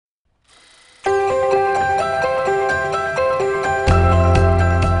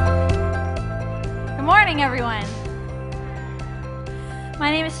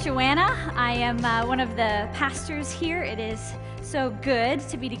Joanna. I am one of the pastors here. It is so good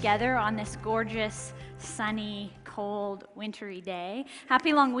to be together on this gorgeous, sunny, cold, wintry day.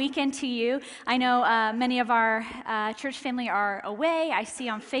 Happy long weekend to you. I know many of our church family are away. I see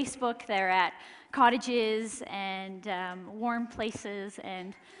on Facebook they're at cottages and warm places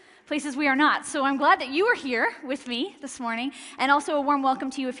and places we are not. So I'm glad that you are here with me this morning. And also a warm welcome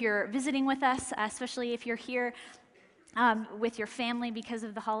to you if you're visiting with us, especially if you're here with your family because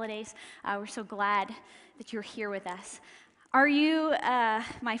of the holidays. We're so glad that you're here with us. Are you,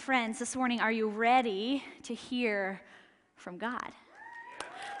 my friends, this morning, are you ready to hear from God?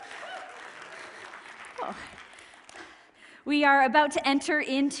 Oh. We are about to enter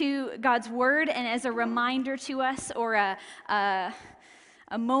into God's Word, and as a reminder to us, or a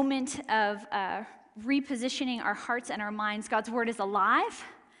moment of repositioning our hearts and our minds, God's Word is alive.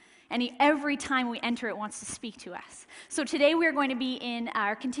 And every time we enter, it wants to speak to us. So today we are going to be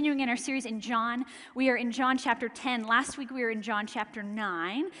continuing in our series in John. We are in John chapter 10. Last week we were in John chapter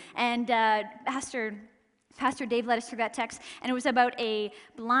 9. And Pastor Dave led us through that text. And it was about a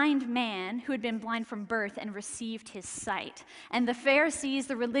blind man who had been blind from birth and received his sight. And the Pharisees,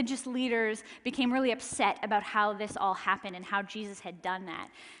 the religious leaders, became really upset about how this all happened and how Jesus had done that.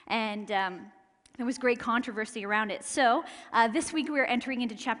 And there was great controversy around it. So this week we are entering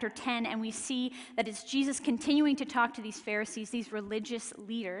into chapter 10, and we see that it's Jesus continuing to talk to these Pharisees, these religious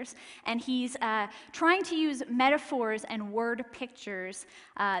leaders, and he's trying to use metaphors and word pictures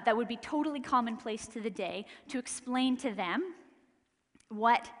that would be totally commonplace to the day to explain to them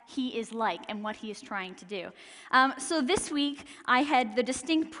what he is like and what he is trying to do. So this week I had the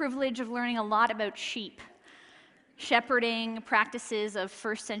distinct privilege of learning a lot about sheep, shepherding practices of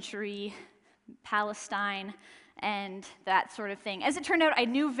first century Palestine, and that sort of thing. As it turned out, I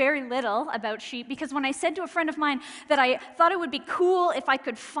knew very little about sheep because when I said to a friend of mine that I thought it would be cool if I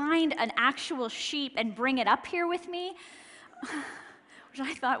could find an actual sheep and bring it up here with me, which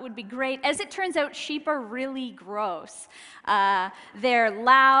I thought would be great. As it turns out, sheep are really gross. They're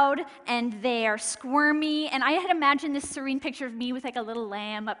loud and they are squirmy. And I had imagined this serene picture of me with like a little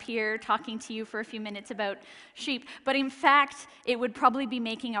lamb up here talking to you for a few minutes about sheep. But in fact, it would probably be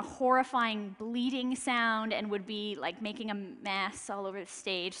making a horrifying bleating sound and would be like making a mess all over the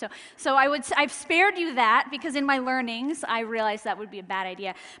stage. So I've spared you that because in my learnings, I realized that would be a bad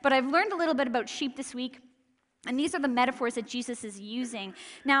idea. But I've learned a little bit about sheep this week. And these are the metaphors that Jesus is using.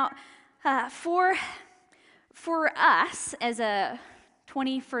 Now, for us as a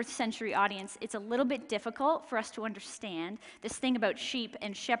 21st century audience, it's a little bit difficult for us to understand this thing about sheep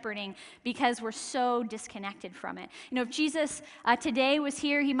and shepherding because we're so disconnected from it. You know, if Jesus today was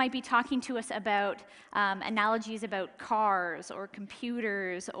here, he might be talking to us about analogies about cars or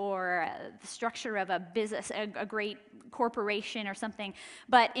computers or the structure of a business, a great corporation or something.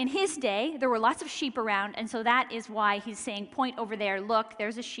 But in his day, there were lots of sheep around, and so that is why he's saying, point over there, look,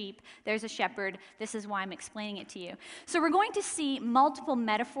 there's a sheep, there's a shepherd, this is why I'm explaining it to you. So we're going to see multiple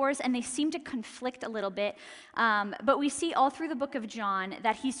metaphors, and they seem to conflict a little bit, but we see all through the book of John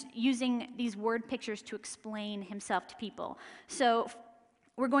that he's using these word pictures to explain himself to people. So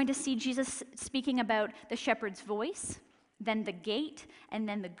we're going to see Jesus speaking about the shepherd's voice, then the gate, and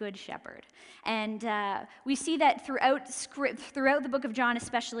then the good shepherd. And we see that throughout the book of John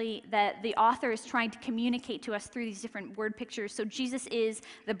especially, that the author is trying to communicate to us through these different word pictures. So Jesus is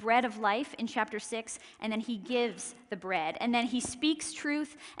the bread of life in chapter 6, and then he gives the bread. And then he speaks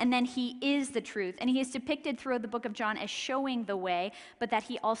truth, and then he is the truth. And he is depicted throughout the book of John as showing the way, but that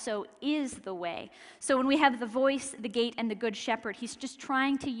he also is the way. So when we have the voice, the gate, and the good shepherd, he's just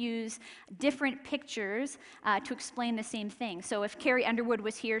trying to use different pictures to explain the same thing. So if Carrie Underwood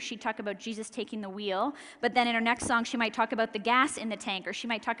was here, she'd talk about Jesus taking the wheel, but then in her next song, she might talk about the gas in the tank, or she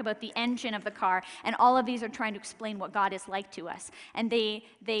might talk about the engine of the car, and all of these are trying to explain what God is like to us. And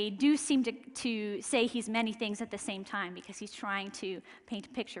they do seem to say he's many things at the same time because he's trying to paint a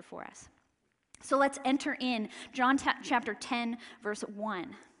picture for us. So let's enter in John chapter 10, verse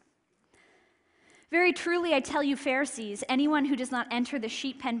 1. Very truly, I tell you, Pharisees, anyone who does not enter the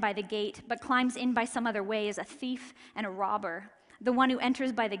sheep pen by the gate, but climbs in by some other way is a thief and a robber. The one who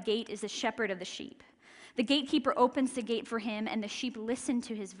enters by the gate is the shepherd of the sheep. The gatekeeper opens the gate for him, and the sheep listen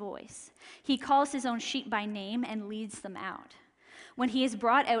to his voice. He calls his own sheep by name and leads them out. When he has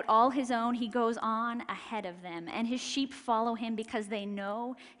brought out all his own, he goes on ahead of them, and his sheep follow him because they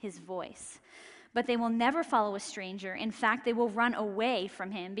know his voice. But they will never follow a stranger. In fact, they will run away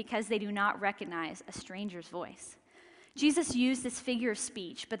from him because they do not recognize a stranger's voice. Jesus used this figure of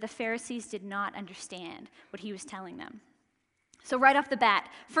speech, but the Pharisees did not understand what he was telling them. So right off the bat,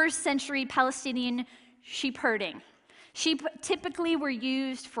 first century Palestinian sheep herding. Sheep typically were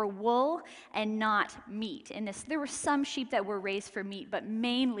used for wool and not meat. And there were some sheep that were raised for meat, but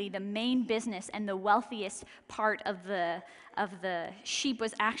mainly the main business and the wealthiest part of the sheep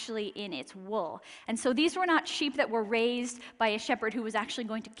was actually in its wool. And so these were not sheep that were raised by a shepherd who was actually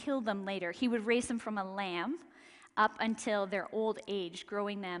going to kill them later. He would raise them from a lamb up until their old age,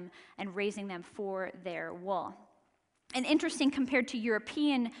 growing them and raising them for their wool. And interesting, compared to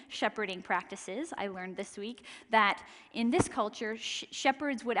European shepherding practices, I learned this week that in this culture,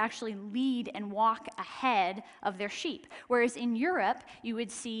 shepherds would actually lead and walk ahead of their sheep. Whereas in Europe, you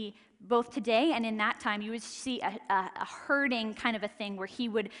would see, both today and in that time, you would see a herding kind of a thing where he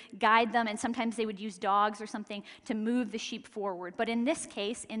would guide them, and sometimes they would use dogs or something to move the sheep forward. But in this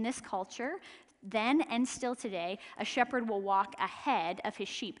case, in this culture, then and still today, a shepherd will walk ahead of his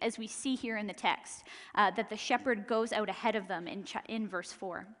sheep, as we see here in the text, that the shepherd goes out ahead of them in verse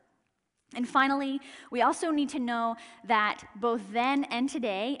 4. And finally, we also need to know that both then and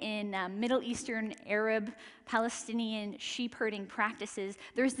today in Middle Eastern, Arab, Palestinian sheep herding practices,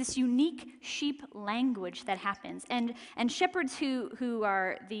 there's this unique sheep language that happens. And shepherds who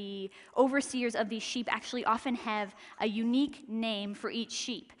are the overseers of these sheep actually often have a unique name for each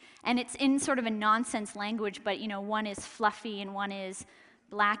sheep. And it's in sort of a nonsense language, but one is fluffy and one is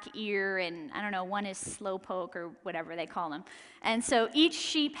black ear, and I don't know, one is slowpoke or whatever they call them. And so each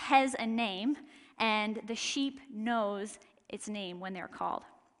sheep has a name, and the sheep knows its name when they're called.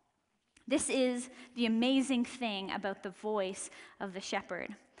 This is the amazing thing about the voice of the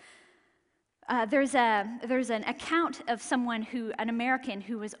shepherd. There's an account of an American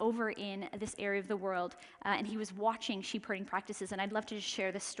who was over in this area of the world, and he was watching sheep herding practices, and I'd love to just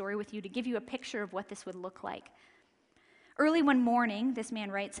share this story with you to give you a picture of what this would look like. Early one morning, this man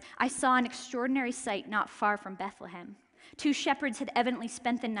writes, I saw an extraordinary sight not far from Bethlehem. 2 shepherds had evidently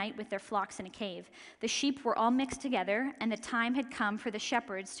spent the night with their flocks in a cave. The sheep were all mixed together, and the time had come for the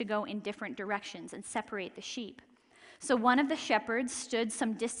shepherds to go in different directions and separate the sheep. So one of the shepherds stood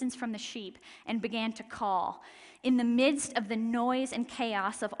some distance from the sheep and began to call. In the midst of the noise and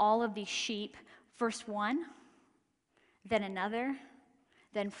chaos of all of these sheep, first one, then another,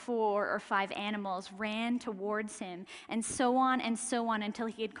 then 4 or 5 animals ran towards him, and so on until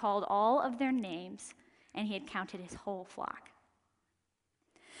he had called all of their names, and he had counted his whole flock.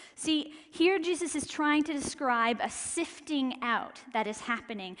 See, here Jesus is trying to describe a sifting out that is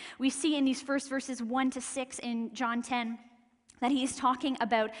happening. We see in these first verses 1-6 in John 10 that he is talking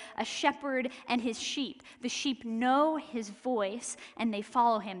about a shepherd and his sheep. The sheep know his voice and they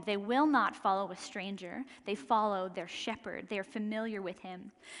follow him. They will not follow a stranger. They follow their shepherd. They are familiar with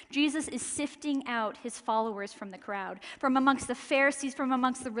him. Jesus is sifting out his followers from the crowd, from amongst the Pharisees, from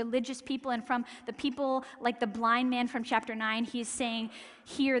amongst the religious people, and from the people like the blind man from chapter 9. He is saying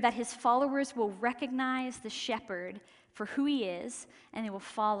here that his followers will recognize the shepherd for who he is, and they will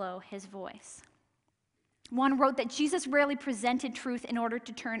follow his voice. One wrote that Jesus rarely presented truth in order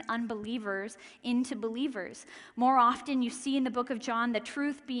to turn unbelievers into believers. More often, you see in the book of John, the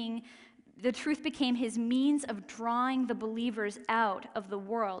truth became his means of drawing the believers out of the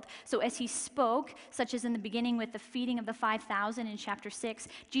world. So as he spoke, such as in the beginning with the feeding of the 5,000 in chapter 6,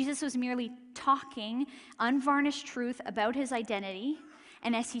 Jesus was merely talking unvarnished truth about his identity,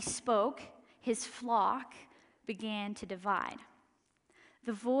 and as he spoke, his flock began to divide.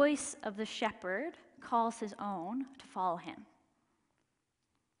 The voice of the shepherd calls his own to follow him.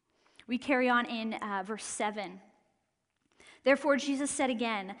 We carry on in verse 7. Therefore Jesus said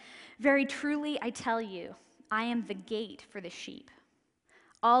again, very truly I tell you, I am the gate for the sheep.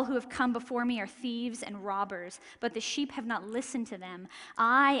 All who have come before me are thieves and robbers, but the sheep have not listened to them.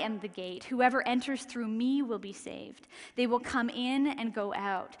 I am the gate. Whoever enters through me will be saved. They will come in and go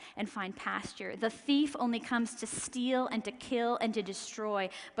out and find pasture. The thief only comes to steal and to kill and to destroy,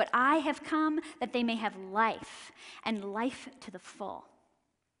 but I have come that they may have life, and life to the full.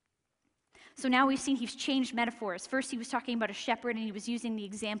 So now we've seen he's changed metaphors. First, he was talking about a shepherd, and he was using the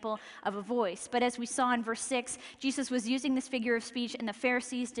example of a voice. But as we saw in verse 6, Jesus was using this figure of speech, and the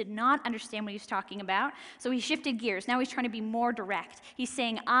Pharisees did not understand what he was talking about. So he shifted gears. Now he's trying to be more direct. He's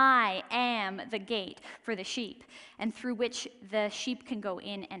saying, I am the gate for the sheep, and through which the sheep can go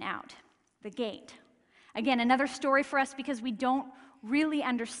in and out. The gate. Again, another story for us because we don't really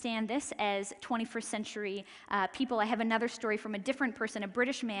understand this as 21st century people. I have another story from a different person, a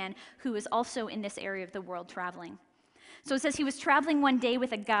British man who is also in this area of the world traveling. So it says he was traveling one day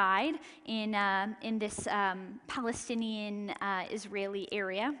with a guide in this Palestinian Israeli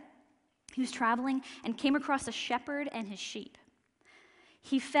area. He was traveling and came across a shepherd and his sheep.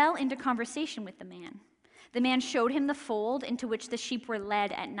 He fell into conversation with the man. The man showed him the fold into which the sheep were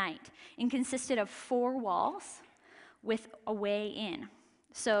led at night. It consisted of 4 walls. with a way in.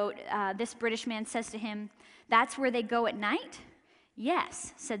 So this British man says to him, "That's where they go at night?"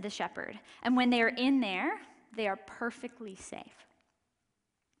 "Yes," said the shepherd. "And when they are in there, they are perfectly safe."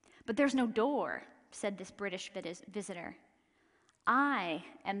 "But there's no door," said this British visitor. "I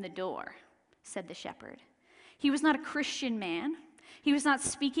am the door," said the shepherd. He was not a Christian man. He was not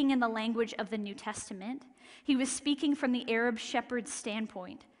speaking in the language of the New Testament. He was speaking from the Arab shepherd's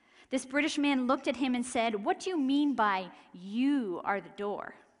standpoint. This British man looked at him and said, "What do you mean by 'you are the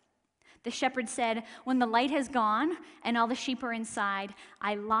door'?" The shepherd said, "When the light has gone and all the sheep are inside,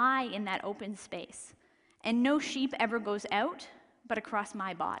 I lie in that open space. And no sheep ever goes out but across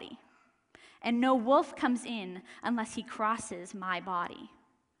my body. And no wolf comes in unless he crosses my body.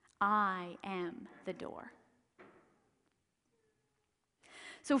 I am the door."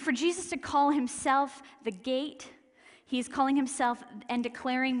 So for Jesus to call himself the gate, he's calling himself and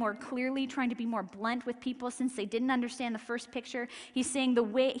declaring more clearly, trying to be more blunt with people since they didn't understand the first picture. He's saying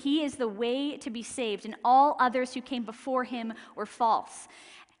he is the way to be saved, and all others who came before him were false.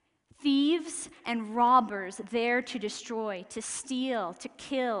 Thieves and robbers there to destroy, to steal, to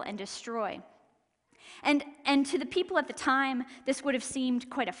kill, and destroy. And to the people at the time, this would have seemed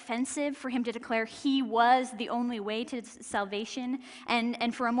quite offensive for him to declare he was the only way to salvation.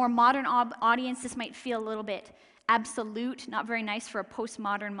 And for a more modern audience, this might feel a little bit absolute, not very nice for a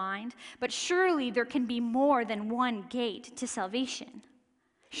postmodern mind. But surely there can be more than one gate to salvation.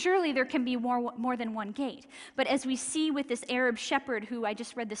 Surely there can be more than one gate. But as we see with this Arab shepherd who I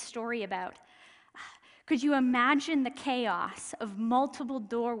just read this story about, could you imagine the chaos of multiple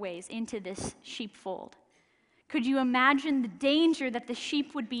doorways into this sheepfold? Could you imagine the danger that the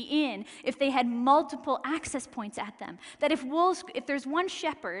sheep would be in if they had multiple access points at them? That if there's one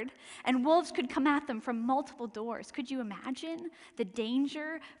shepherd and wolves could come at them from multiple doors, could you imagine the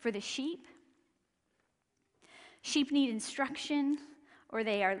danger for the sheep? Sheep need instruction, or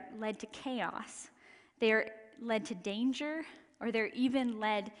they are led to chaos. They are led to danger, or they're even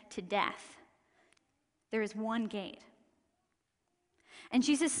led to death. There is one gate. And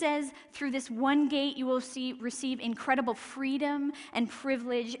Jesus says, through this one gate, you will receive incredible freedom and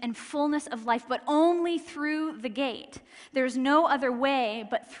privilege and fullness of life, but only through the gate. There's no other way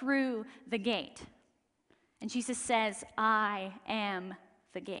but through the gate. And Jesus says, "I am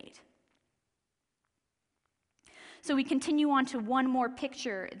the gate." So we continue on to one more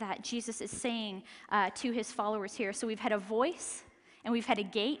picture that Jesus is saying to his followers here. So we've had a voice, and we've had a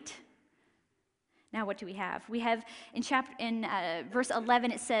gate. Now what do we have? We have in verse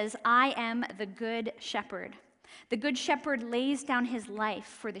 11, it says, "I am the good shepherd. The good shepherd lays down his life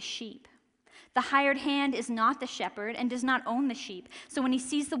for the sheep. The hired hand is not the shepherd and does not own the sheep. So when he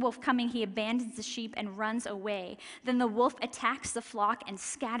sees the wolf coming, he abandons the sheep and runs away. Then the wolf attacks the flock and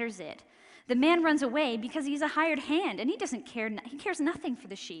scatters it. The man runs away because he's a hired hand and he doesn't care. He cares nothing for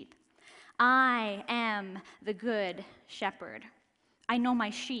the sheep. I am the good shepherd. I know my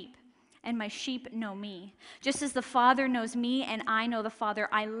sheep, and my sheep know me. Just as the Father knows me and I know the Father,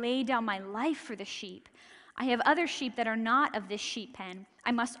 I lay down my life for the sheep. I have other sheep that are not of this sheep pen.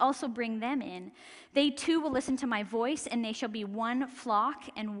 I must also bring them in. They too will listen to my voice, and they shall be one flock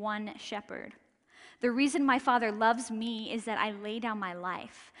and one shepherd. The reason my Father loves me is that I lay down my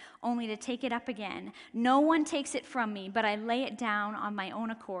life, only to take it up again. No one takes it from me, but I lay it down on my own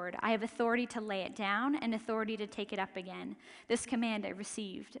accord. I have authority to lay it down and authority to take it up again. This command I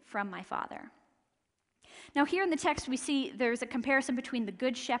received from my Father." Now here in the text we see there's a comparison between the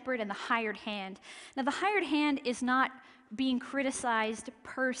good shepherd and the hired hand. Now the hired hand is not being criticized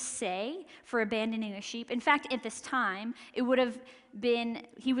per se for abandoning a sheep. In fact, at this time, it would have been,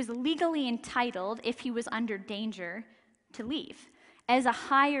 he was legally entitled, if he was under danger, to leave. As a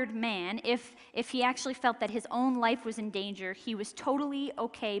hired man, if he actually felt that his own life was in danger, he was totally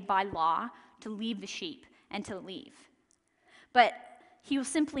okay by law to leave the sheep and to leave. But he will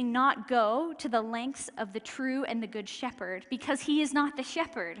simply not go to the lengths of the true and the good shepherd because he is not the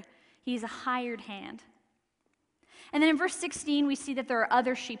shepherd. He is a hired hand. And then in verse 16, we see that there are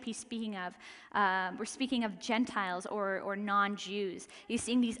other sheep he's speaking of. We're speaking of Gentiles or non-Jews. He's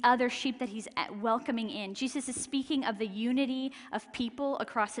seeing these other sheep that he's welcoming in. Jesus is speaking of the unity of people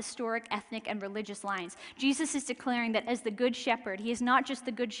across historic, ethnic, and religious lines. Jesus is declaring that as the good shepherd, he is not just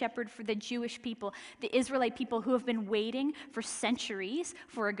the good shepherd for the Jewish people, the Israelite people who have been waiting for centuries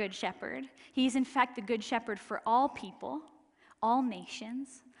for a good shepherd. He is in fact the good shepherd for all people, all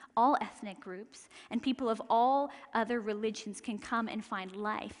nations, all ethnic groups, and people of all other religions can come and find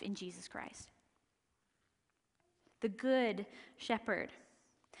life in Jesus Christ. The good shepherd.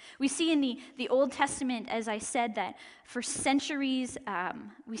 We see in the Old Testament, as I said, that for centuries,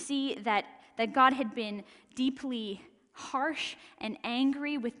 we see that God had been deeply harsh and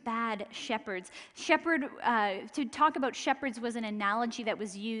angry with bad shepherds. To talk about shepherds was an analogy that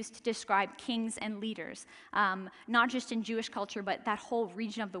was used to describe kings and leaders, not just in Jewish culture, but that whole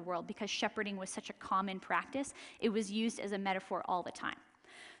region of the world, because shepherding was such a common practice. It was used as a metaphor all the time.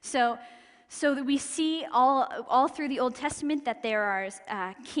 So that we see all through the Old Testament that there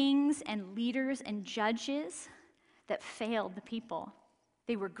are kings and leaders and judges that failed the people.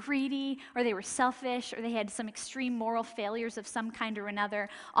 They were greedy, or they were selfish, or they had some extreme moral failures of some kind or another,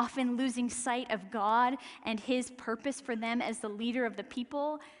 often losing sight of God and his purpose for them as the leader of the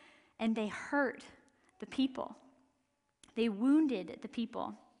people, and they hurt the people. They wounded the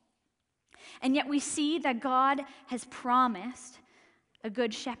people. And yet we see that God has promised a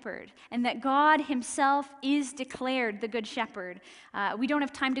good shepherd, and that God himself is declared the good shepherd. We don't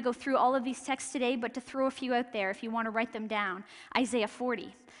have time to go through all of these texts today, but to throw a few out there if you want to write them down. Isaiah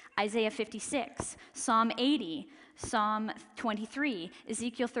 40, Isaiah 56, Psalm 80, Psalm 23,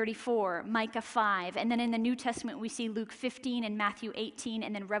 Ezekiel 34, Micah 5, and then in the New Testament we see Luke 15 and Matthew 18,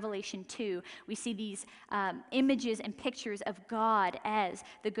 and then Revelation 2. We see these images and pictures of God as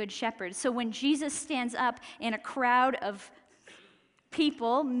the good shepherd. So when Jesus stands up in a crowd of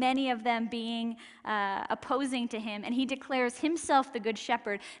people, many of them being opposing to him, and he declares himself the good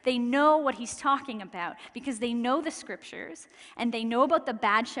shepherd, they know what he's talking about because they know the scriptures, and they know about the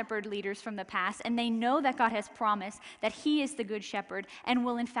bad shepherd leaders from the past, and they know that God has promised that he is the good shepherd and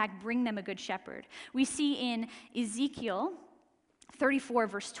will in fact bring them a good shepherd. We see in Ezekiel 34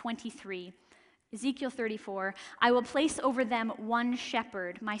 verse 23, Ezekiel 34, I will place over them one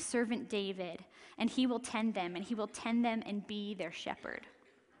shepherd, my servant David, and he will tend them, and be their shepherd.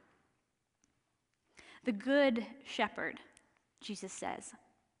 The good shepherd, Jesus says.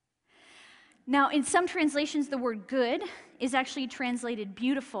 Now, in some translations, the word good is actually translated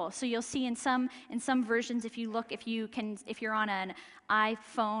beautiful. So you'll see in some versions, if you're on an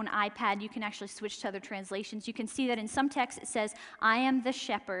iPhone, iPad, you can actually switch to other translations. You can see that in some texts it says, I am the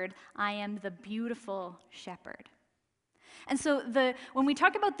shepherd, I am the beautiful shepherd. And so when we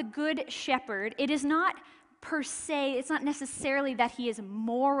talk about the good shepherd, it is not per se, it's not necessarily that he is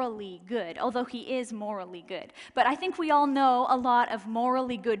morally good, although he is morally good. But I think we all know a lot of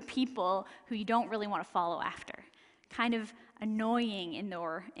morally good people who you don't really want to follow after. Kind of annoying in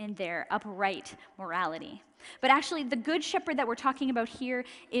their upright morality. But actually, the good shepherd that we're talking about here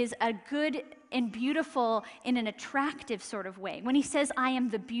is a good and beautiful in an attractive sort of way. When he says, I am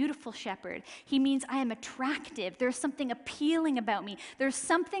the beautiful shepherd, he means I am attractive. There's something appealing about me. There's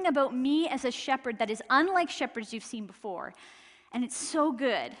something about me as a shepherd that is unlike shepherds you've seen before. And it's so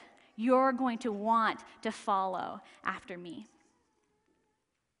good, you're going to want to follow after me.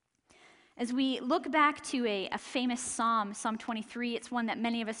 As we look back to a famous psalm, Psalm 23, it's one that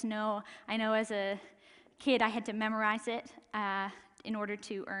many of us know. I know as a kid I had to memorize it in order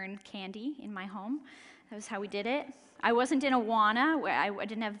to earn candy in my home. That was how we did it. I wasn't in Awana, where I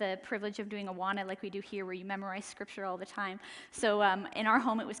didn't have the privilege of doing Awana like we do here, where you memorize scripture all the time. So in our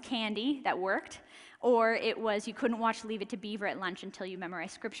home, it was candy that worked, or it was you couldn't watch Leave It to Beaver at lunch until you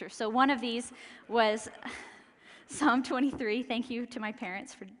memorized scripture. So one of these was Psalm 23. Thank you to my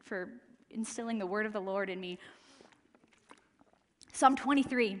parents for instilling the word of the Lord in me. Psalm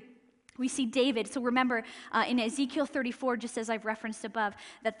 23. We see David. So remember, in Ezekiel 34, just as I've referenced above,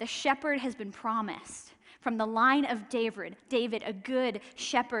 that the shepherd has been promised. From the line of David, a good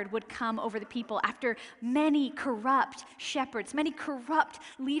shepherd would come over the people after many corrupt shepherds, many corrupt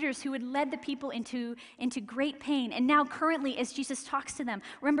leaders who had led the people into great pain. And now currently, as Jesus talks to them,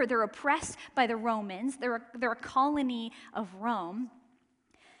 remember, they're oppressed by the Romans. They're a colony of Rome.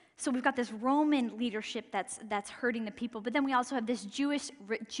 So we've got this Roman leadership that's hurting the people, but then we also have this Jewish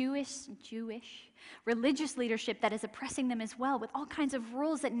religious leadership that is oppressing them as well, with all kinds of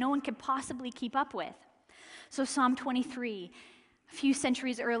rules that no one could possibly keep up with. So Psalm 23, a few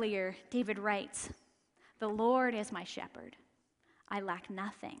centuries earlier, David writes, "The Lord is my shepherd, I lack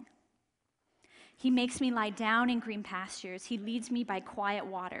nothing. He makes me lie down in green pastures. He leads me by quiet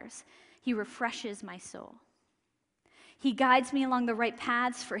waters. He refreshes my soul. He guides me along the right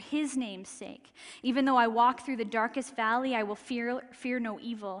paths for his name's sake. Even though I walk through the darkest valley, I will fear no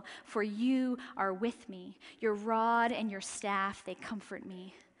evil, for you are with me. Your rod and your staff, they comfort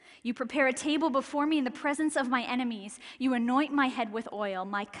me. You prepare a table before me in the presence of my enemies. You anoint my head with oil.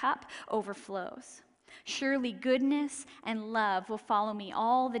 My cup overflows. Surely goodness and love will follow me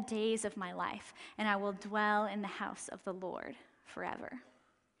all the days of my life, and I will dwell in the house of the Lord forever."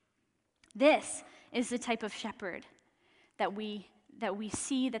 This is the type of shepherd that we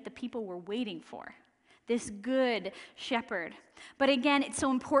see that the people were waiting for. this good shepherd. But again, it's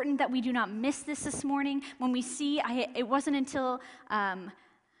so important that we do not miss this morning. When we see, it wasn't until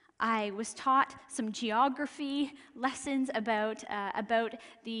I was taught some geography lessons about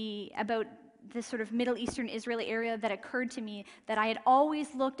the sort of Middle Eastern Israeli area that occurred to me that I had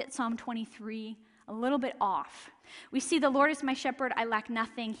always looked at Psalm 23 a little bit off. We see the Lord is my shepherd, I lack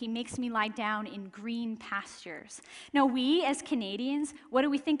nothing. He makes me lie down in green pastures. Now we as Canadians, what do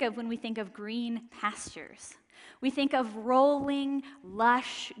we think of when we think of green pastures? We think of rolling,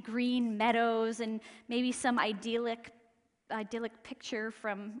 lush, green meadows and maybe some idyllic picture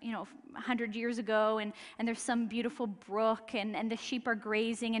from 100 years ago, and there's some beautiful brook, and the sheep are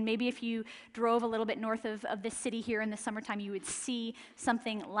grazing, and maybe if you drove a little bit north of this city here in the summertime, you would see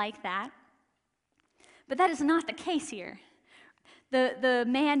something like that. But that is not the case here. The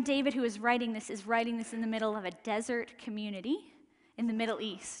man, David, who is writing this in the middle of a desert community in the Middle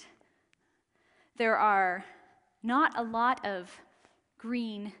East. There are not a lot of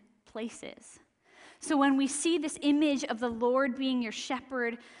green places. So when we see this image of the Lord being your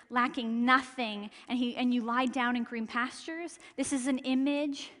shepherd, lacking nothing, and you lie down in green pastures, this is an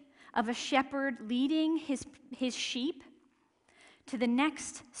image of a shepherd leading his sheep to the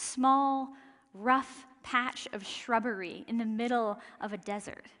next small, rough patch of shrubbery in the middle of a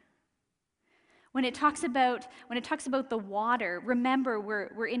desert. When it talks about the water, remember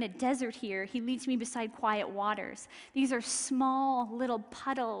we're in a desert here. He leads me beside quiet waters. These are small little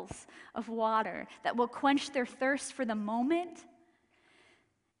puddles of water that will quench their thirst for the moment.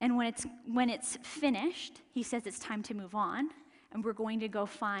 And when it's finished, he says it's time to move on, and we're going to go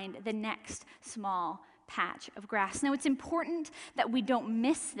find the next small patch of grass. Now it's important that we don't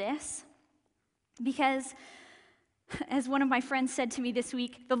miss this, because as one of my friends said to me this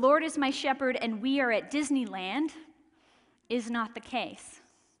week, the Lord is my shepherd and we are at Disneyland is not the case.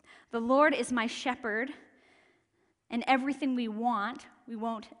 The Lord is my shepherd, and everything we want,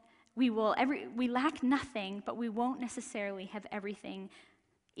 we lack nothing, but we won't necessarily have everything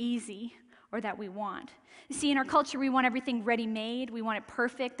easy or that we want. You see, in our culture, we want everything ready-made. We want it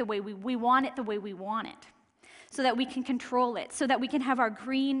perfect the way we want it the way we want it, so that we can control it, so that we can have our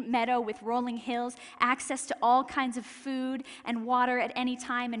green meadow with rolling hills, access to all kinds of food and water at any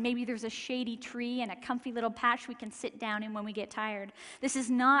time, and maybe there's a shady tree and a comfy little patch we can sit down in when we get tired. This is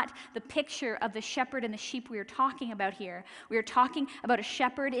not the picture of the shepherd and the sheep we are talking about here. We are talking about a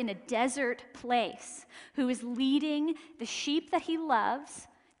shepherd in a desert place who is leading the sheep that he loves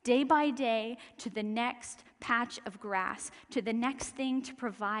day by day to the next patch of grass, to the next thing to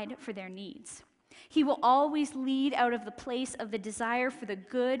provide for their needs. He will always lead out of the place of the desire for the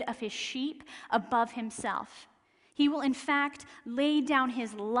good of his sheep above himself. He will, in fact, lay down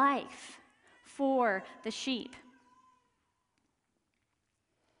his life for the sheep.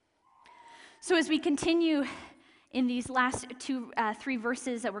 So as we continue in these last three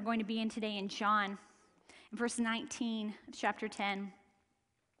verses that we're going to be in today in John, in verse 19 of chapter 10,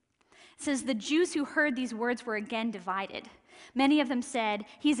 it says, the Jews who heard these words were again divided. Many of them said,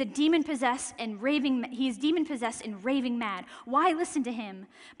 he is demon-possessed and raving mad. Why listen to him?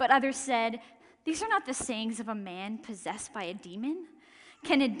 But others said, these are not the sayings of a man possessed by a demon.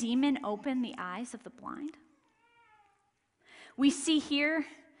 Can a demon open the eyes of the blind? We see here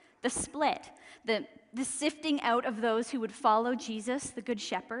the split, the sifting out of those who would follow Jesus, the Good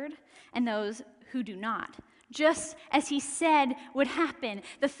Shepherd, and those who do not. Just as he said would happen.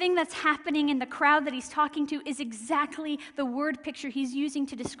 The thing that's happening in the crowd that he's talking to is exactly the word picture he's using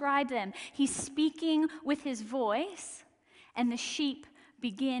to describe them. He's speaking with his voice, and the sheep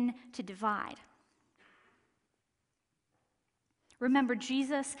begin to divide. Remember,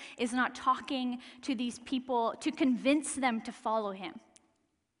 Jesus is not talking to these people to convince them to follow him.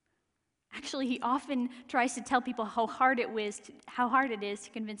 Actually, he often tries to tell people how hard it is to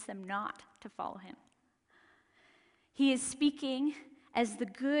convince them not to follow him. He is speaking as the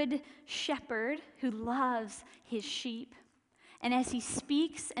good shepherd who loves his sheep. And as he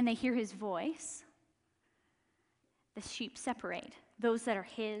speaks and they hear his voice, the sheep separate, those that are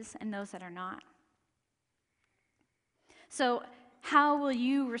his and those that are not. So, how will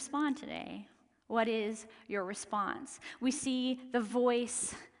you respond today? What is your response? We see the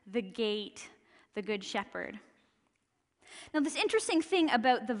voice, the gate, the good shepherd. Now, this interesting thing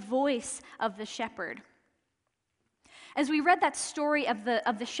about the voice of the shepherd. As we read that story of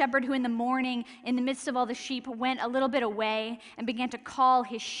the shepherd who in the morning, in the midst of all the sheep, went a little bit away and began to call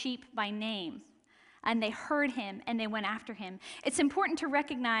his sheep by name. And they heard him and they went after him. It's important to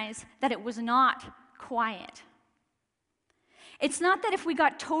recognize that it was not quiet. It's not that if we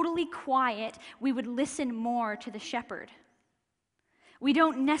got totally quiet, we would listen more to the shepherd. We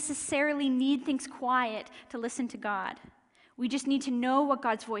don't necessarily need things quiet to listen to God. We just need to know what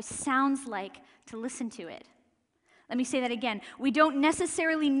God's voice sounds like to listen to it. Let me say that again. We don't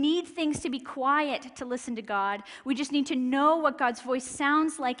necessarily need things to be quiet to listen to God. We just need to know what God's voice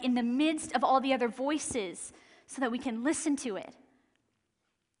sounds like in the midst of all the other voices so that we can listen to it.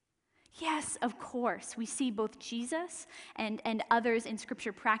 Yes, of course, we see both Jesus and others in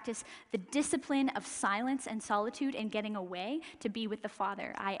Scripture practice the discipline of silence and solitude and getting away to be with the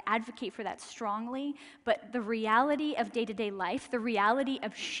Father. I advocate for that strongly, but the reality of day-to-day life, the reality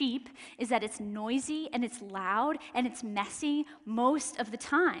of sheep, is that it's noisy and it's loud and it's messy most of the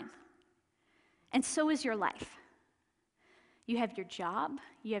time. And so is your life. You have your job,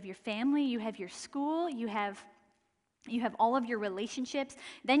 you have your family, you have your school, you have all of your relationships,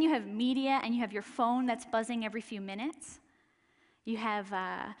 then you have media, and you have your phone that's buzzing every few minutes. You have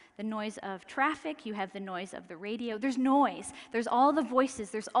the noise of traffic, you have the noise of the radio. There's noise, there's all the voices,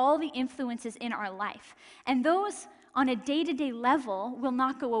 there's all the influences in our life. And those, on a day-to-day level, will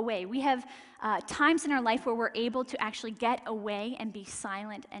not go away. We have times in our life where we're able to actually get away and be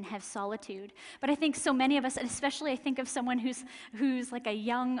silent and have solitude. But I think so many of us, and especially I think of someone who's like a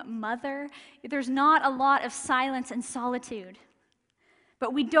young mother, there's not a lot of silence and solitude.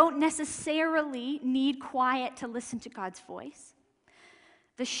 But we don't necessarily need quiet to listen to God's voice.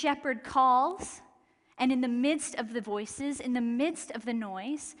 The shepherd calls, and in the midst of the voices, in the midst of the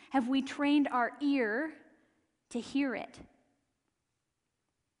noise, have we trained our ear to hear it?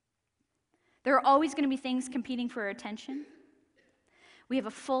 There are always going to be things competing for our attention. We have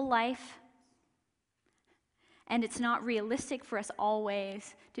a full life, and it's not realistic for us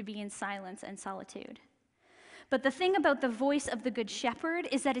always to be in silence and solitude. But the thing about the voice of the Good Shepherd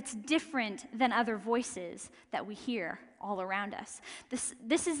is that it's different than other voices that we hear all around us.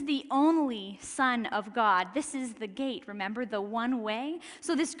 This is the only Son of God. This is the gate, remember, the one way?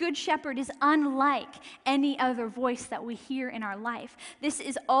 So this Good Shepherd is unlike any other voice that we hear in our life. This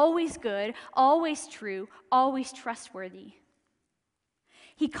is always good, always true, always trustworthy.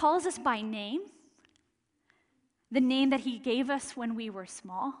 He calls us by name, the name that he gave us when we were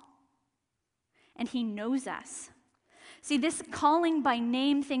small, and he knows us. See, this calling by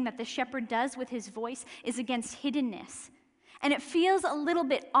name thing that the shepherd does with his voice is against hiddenness. And it feels a little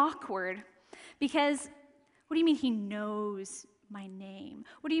bit awkward because, what do you mean he knows my name?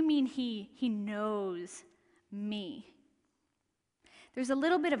 What do you mean he knows me? There's a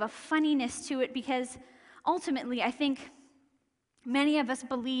little bit of a funniness to it because ultimately I think many of us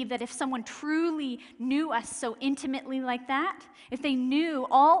believe that if someone truly knew us so intimately like that, if they knew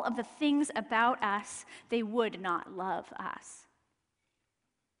all of the things about us, they would not love us.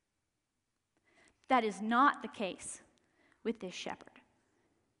 That is not the case with this shepherd.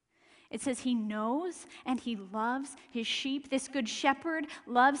 It says he knows and he loves his sheep. This good shepherd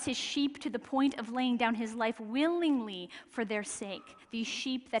loves his sheep to the point of laying down his life willingly for their sake, these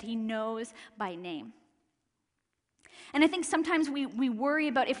sheep that he knows by name. And I think sometimes we worry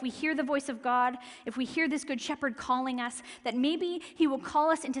about if we hear the voice of God, if we hear this good shepherd calling us, that maybe he will call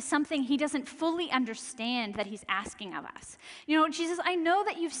us into something he doesn't fully understand that he's asking of us. You know, Jesus, I know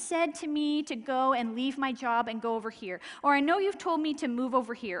that you've said to me to go and leave my job and go over here. Or I know you've told me to move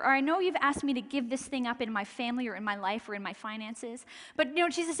over here. Or I know you've asked me to give this thing up in my family or in my life or in my finances. But, you know,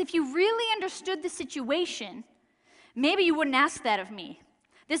 Jesus, if you really understood the situation, maybe you wouldn't ask that of me.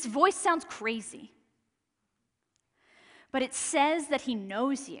 This voice sounds crazy. But it says that he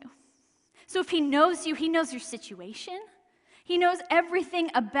knows you. So if he knows you, he knows your situation. He knows everything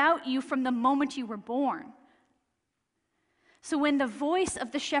about you from the moment you were born. So when the voice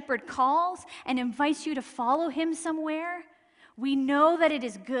of the shepherd calls and invites you to follow him somewhere, we know that it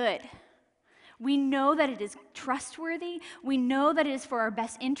is good. We know that it is trustworthy. We know that it is for our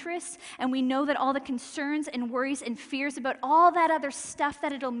best interests. And we know that all the concerns and worries and fears about all that other stuff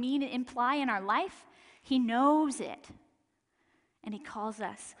that it'll mean and imply in our life, he knows it. And he calls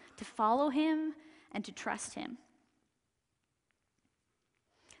us to follow him and to trust him.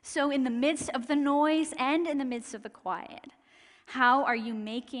 So in the midst of the noise and in the midst of the quiet, how are you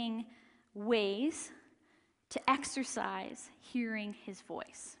making ways to exercise hearing his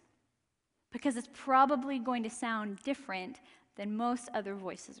voice? Because it's probably going to sound different than most other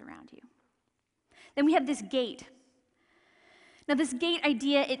voices around you. Then we have this gate. Now this gate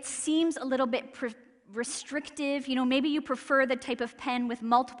idea, it seems a little bit restrictive. You know, maybe you prefer the type of pen with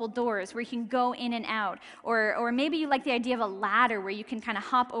multiple doors where you can go in and out. Or maybe you like the idea of a ladder where you can kind of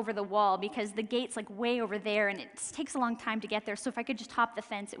hop over the wall because the gate's like way over there and it takes a long time to get there. So if I could just hop the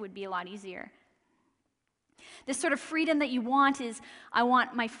fence, it would be a lot easier. This sort of freedom that you want is, I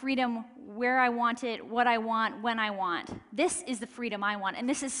want my freedom where I want it, what I want, when I want. This is the freedom I want. And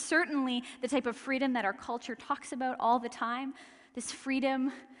this is certainly the type of freedom that our culture talks about all the time. This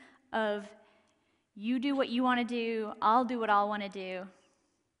freedom of you do what you want to do, I'll do what I'll want to do,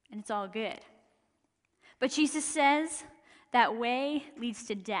 and it's all good. But Jesus says that way leads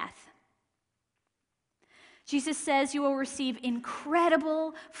to death. Jesus says you will receive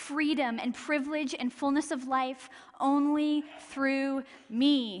incredible freedom and privilege and fullness of life only through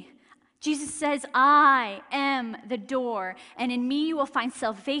me. Jesus says, I am the door, and in me you will find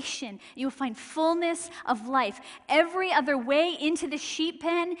salvation. You will find fullness of life. Every other way into the sheep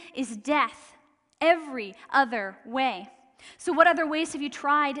pen is death. Every other way. So what other ways have you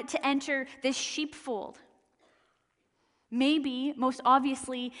tried to enter this sheepfold? Maybe, most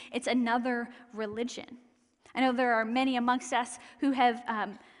obviously, it's another religion. I know there are many amongst us who have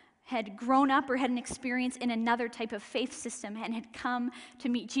had grown up or had an experience in another type of faith system and had come to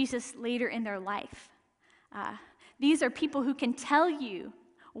meet Jesus later in their life. These are people who can tell you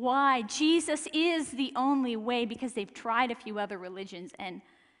why Jesus is the only way because they've tried a few other religions and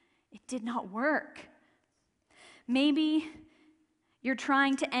it did not work. Maybe you're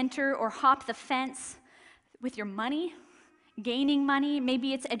trying to enter or hop the fence with your money, gaining money.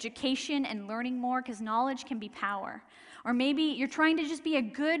 Maybe it's education and learning more because knowledge can be power. Or maybe you're trying to just be a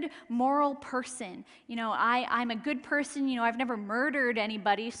good moral person. I'm a good person. I've never murdered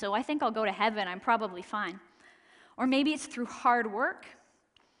anybody, so I think I'll go to heaven. I'm probably fine. Or maybe it's through hard work.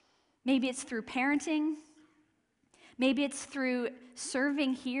 Maybe it's through parenting. Maybe it's through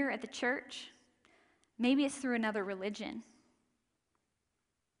serving here at the church. Maybe it's through another religion.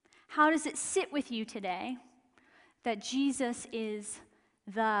 How does it sit with you today that Jesus is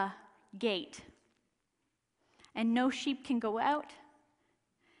the gate? And no sheep can go out,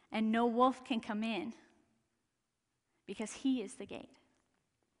 and no wolf can come in, because he is the gate.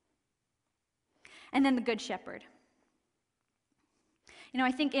 And then the Good Shepherd.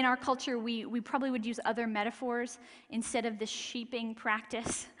 I think in our culture, we probably would use other metaphors instead of the sheeping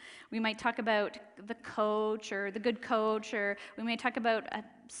practice. We might talk about the coach or the good coach, or we might talk about a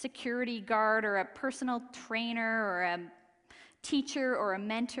security guard or a personal trainer or a teacher or a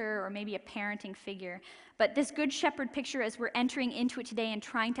mentor or maybe a parenting figure. But this Good Shepherd picture, as we're entering into it today and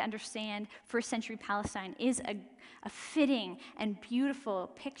trying to understand first century Palestine, is a fitting and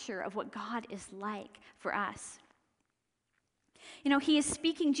beautiful picture of what God is like for us.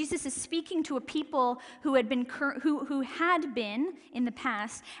 Jesus is speaking to a people who had been in the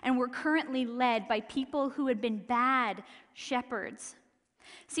past and were currently led by people who had been bad shepherds.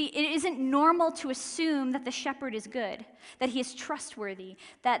 See, it isn't normal to assume that the shepherd is good, that he is trustworthy,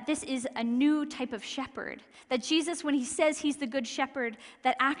 that this is a new type of shepherd, that Jesus, when he says he's the good shepherd,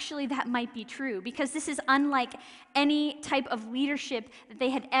 that actually that might be true, because this is unlike any type of leadership that they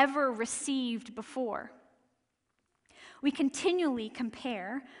had ever received before. We continually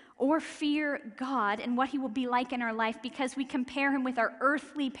compare or fear God and what he will be like in our life because we compare him with our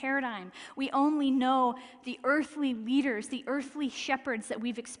earthly paradigm. We only know the earthly leaders, the earthly shepherds that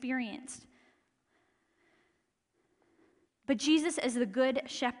we've experienced. But Jesus as the good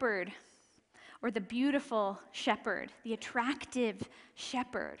shepherd, or the beautiful shepherd, the attractive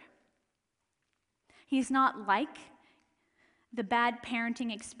shepherd, he's not like the bad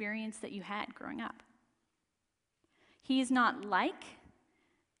parenting experience that you had growing up. He is not like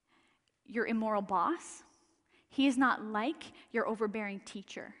your immoral boss. He is not like your overbearing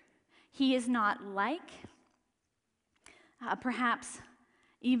teacher. He is not like perhaps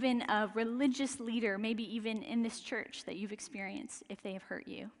even a religious leader, maybe even in this church that you've experienced if they have hurt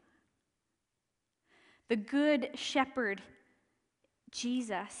you. The good shepherd,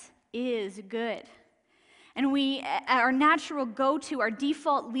 Jesus, is good. And our natural go-to, our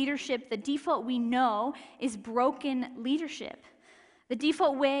default leadership, the default we know is broken leadership. The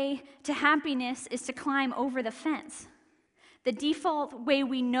default way to happiness is to climb over the fence. The default way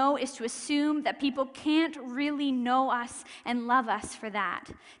we know is to assume that people can't really know us and love us for that.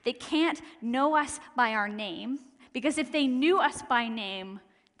 They can't know us by our name, because if they knew us by name,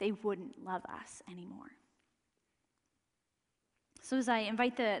 they wouldn't love us anymore. So as I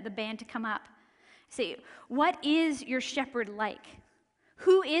invite the band to come up, say, what is your shepherd like?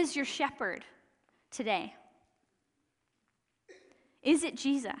 Who is your shepherd today? Is it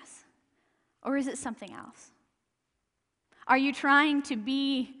Jesus, or is it something else? Are you trying to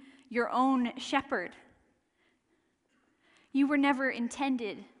be your own shepherd? You were never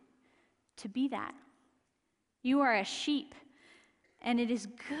intended to be that. You are a sheep, and it is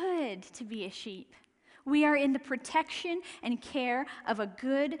good to be a sheep. We are in the protection and care of a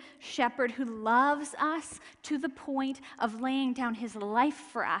good shepherd who loves us to the point of laying down his life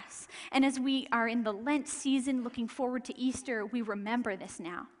for us. And as we are in the Lent season looking forward to Easter, we remember this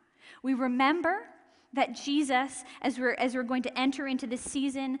now. We remember that Jesus, as we're going to enter into this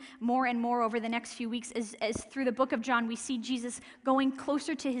season more and more over the next few weeks, as through the book of John, we see Jesus going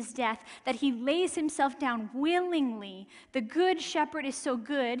closer to his death, that he lays himself down willingly. The good shepherd is so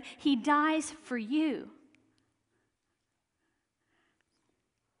good, he dies for you.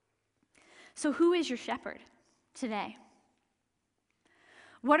 So who is your shepherd today?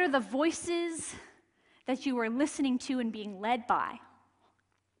 What are the voices that you are listening to and being led by?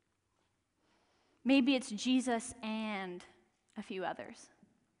 Maybe it's Jesus and a few others.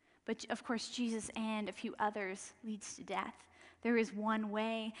 But of course, Jesus and a few others leads to death. There is one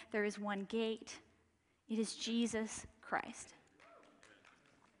way, there is one gate. It is Jesus Christ.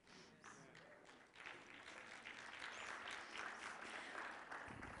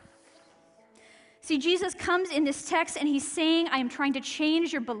 See, Jesus comes in this text and he's saying, I am trying to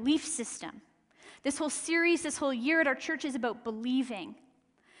change your belief system. This whole series, this whole year at our church is about believing.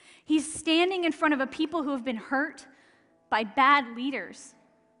 He's standing in front of a people who have been hurt by bad leaders,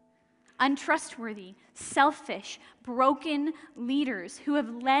 untrustworthy, selfish, broken leaders who have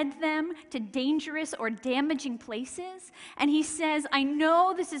led them to dangerous or damaging places. And he says, I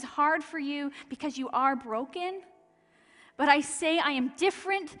know this is hard for you because you are broken, but I say I am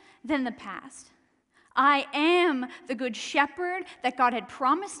different than the past. I am the good shepherd that God had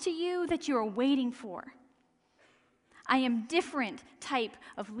promised to you that you are waiting for. I am different type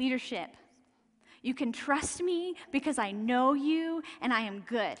of leadership. You can trust me because I know you and I am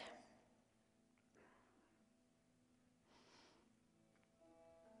good.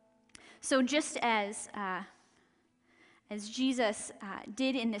 So just as Jesus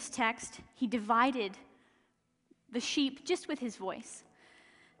did in this text, he divided the sheep just with his voice.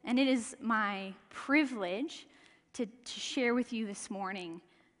 And it is my privilege to share with you this morning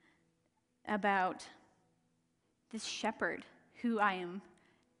about this shepherd who I am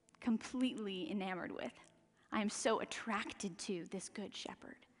completely enamored with. I am so attracted to this good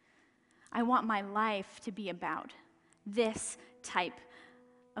shepherd. I want my life to be about this type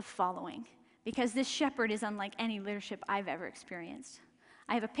of following because this shepherd is unlike any leadership I've ever experienced.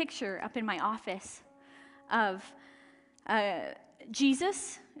 I have a picture up in my office of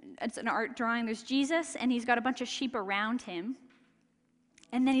Jesus. It's an art drawing. There's Jesus, and he's got a bunch of sheep around him.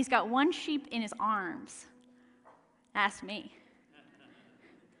 And then he's got one sheep in his arms. Ask me.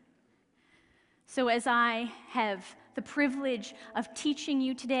 So as I have the privilege of teaching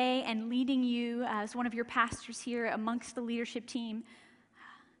you today and leading you as one of your pastors here amongst the leadership team,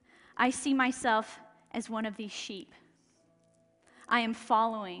 I see myself as one of these sheep. I am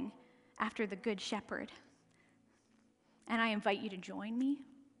following after the Good Shepherd. And I invite you to join me.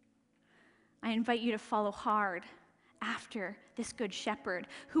 I invite you to follow hard after this Good Shepherd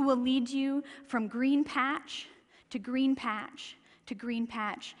who will lead you from green patch to green patch to green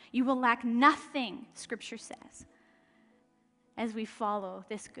patch. You will lack nothing, Scripture says, as we follow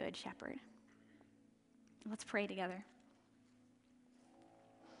this Good Shepherd. Let's pray together.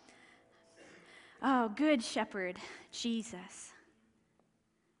 Oh, Good Shepherd, Jesus.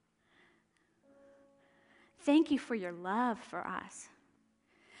 Thank you for your love for us.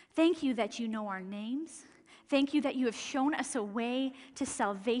 Thank you that you know our names. Thank you that you have shown us a way to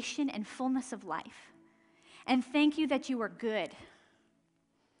salvation and fullness of life. And thank you that you are good,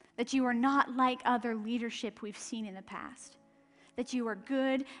 that you are not like other leadership we've seen in the past, that you are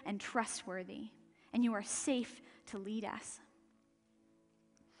good and trustworthy, and you are safe to lead us.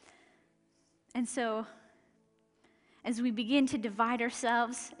 And so, as we begin to divide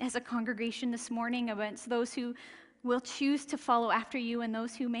ourselves as a congregation this morning against those who will choose to follow after you and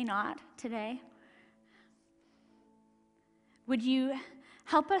those who may not today, would you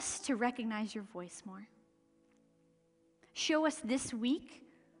help us to recognize your voice more? Show us this week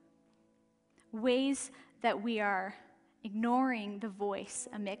ways that we are ignoring the voice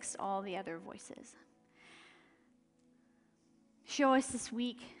amidst all the other voices. Show us this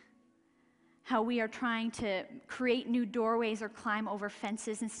week how we are trying to create new doorways or climb over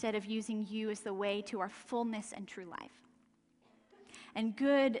fences instead of using you as the way to our fullness and true life. And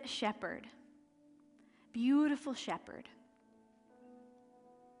Good Shepherd, beautiful shepherd,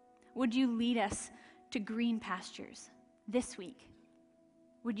 would you lead us to green pastures this week?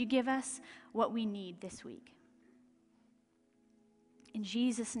 Would you give us what we need this week? In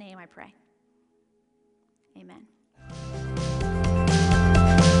Jesus' name I pray. Amen.